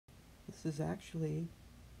This is actually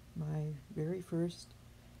my very first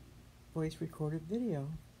voice recorded video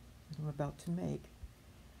that I'm about to make.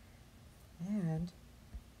 And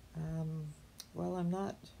while I'm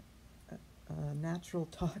not a natural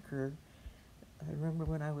talker, I remember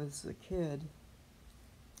when I was a kid,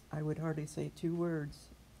 I would hardly say 2 words.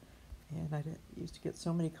 And I used to get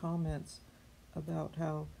so many comments about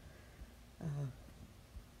how,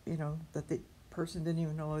 that the person didn't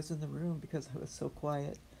even know I was in the room because I was so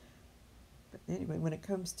quiet. But anyway, when it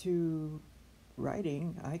comes to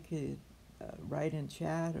writing, I could write in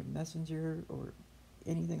chat or messenger or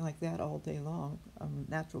anything like that all day long. I'm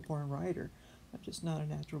a natural born writer. I'm just not a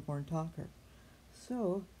natural born talker.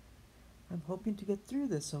 So I'm hoping to get through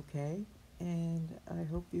this okay, and I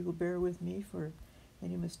hope you will bear with me for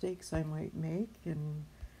any mistakes I might make and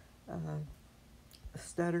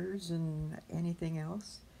stutters and anything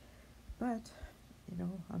else. But,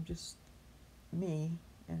 I'm just me,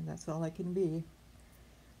 and that's all I can be.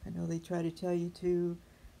 I know they try to tell you to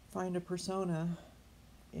find a persona,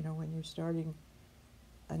 when you're starting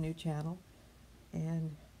a new channel,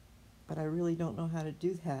 but I really don't know how to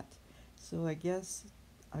do that. So I guess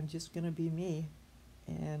I'm just going to be me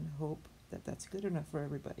and hope that that's good enough for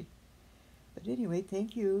everybody. But anyway,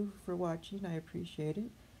 thank you for watching. I appreciate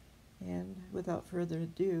it. And without further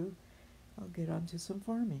ado, I'll get on to some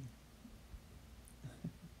farming.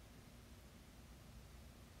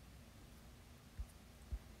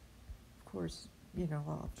 Of course,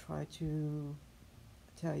 I'll try to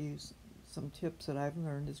tell you some tips that I've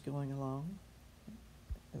learned as we go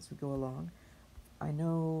along. I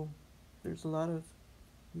know there's a lot of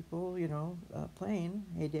people, playing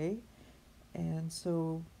Hay Day, and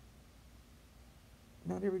so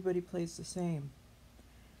not everybody plays the same.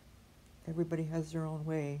 Everybody has their own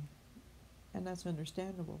way, and that's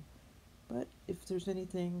understandable. But if there's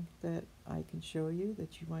anything that I can show you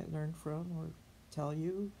that you might learn from or tell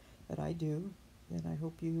you that I do, then I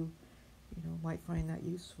hope you might find that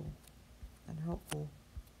useful and helpful.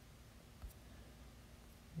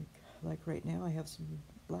 Like right now, I have some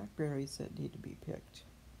blackberries that need to be picked.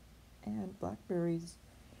 And blackberries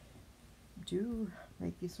do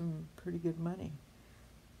make you some pretty good money,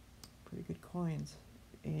 pretty good coins.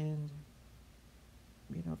 And,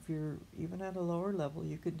 if you're even at a lower level,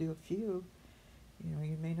 you could do a few.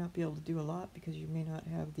 You may not be able to do a lot because you may not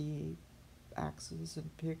have the axes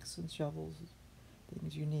and picks and shovels,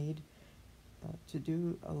 things you need to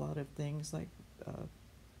do a lot of things like I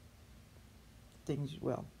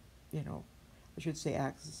should say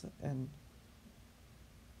axes and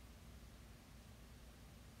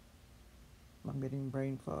I'm getting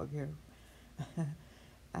brain fog here.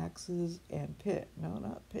 Axes and no,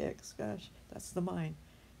 not picks, gosh, that's the mind.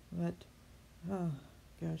 But, oh,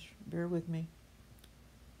 gosh, bear with me.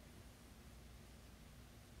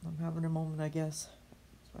 I'm having a moment, I guess.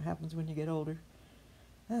 That's what happens when you get older.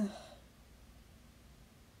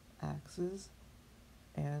 Axes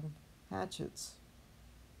and hatchets.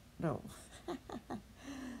 No.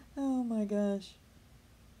 Oh my gosh.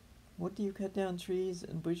 What do you cut down trees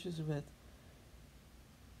and bushes with?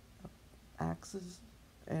 Axes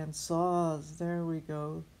and saws. There we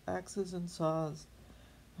go. Axes and saws.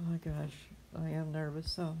 Oh my gosh, I am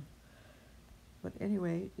nervous, so. But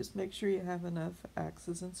anyway, just make sure you have enough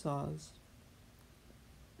axes and saws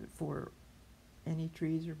for any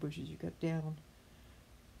trees or bushes you cut down.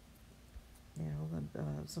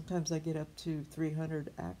 Sometimes I get up to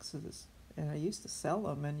 300 axes, and I used to sell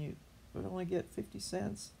them, and you would only get 50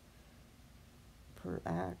 cents per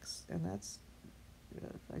axe, and that's,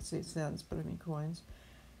 I say cents, but I mean coins.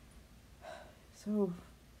 So,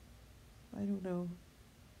 I don't know.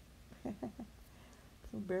 So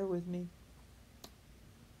bear with me.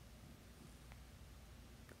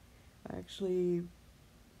 I actually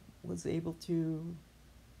was able to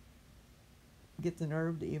get the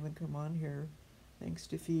nerve to even come on here thanks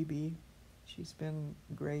to Phoebe. She's been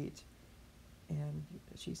great, and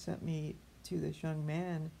she sent me to this young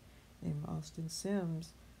man named Austin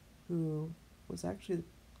Sims, who was actually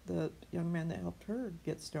the young man that helped her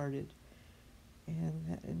get started,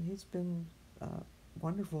 and he's been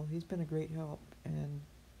wonderful. He's been a great help, and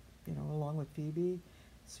along with Phoebe,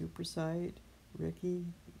 Supersight, Ricky,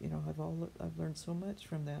 I've learned so much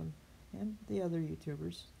from them and the other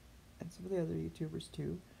YouTubers, and some of the other YouTubers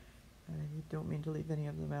too. I don't mean to leave any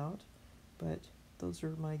of them out, but those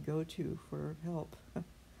are my go-to for help,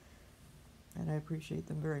 and I appreciate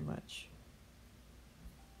them very much.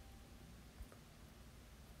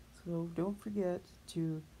 So don't forget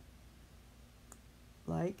to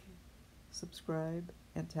like, subscribe,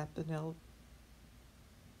 and tap the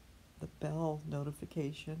bell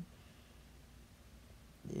notification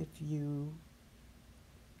if you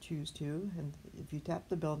choose to, and if you tap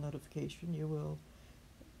the bell notification, you will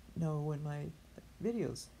know when my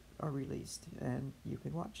videos are released, and you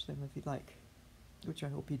can watch them if you'd like, which I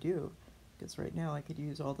hope you do, because right now I could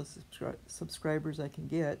use all the subscribers I can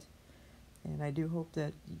get, and I do hope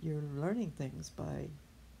that you're learning things by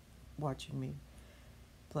watching me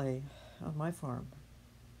play on my farm.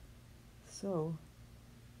 So,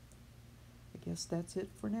 I guess that's it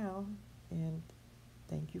for now, and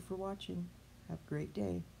thank you for watching. Have a great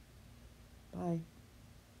day. Bye.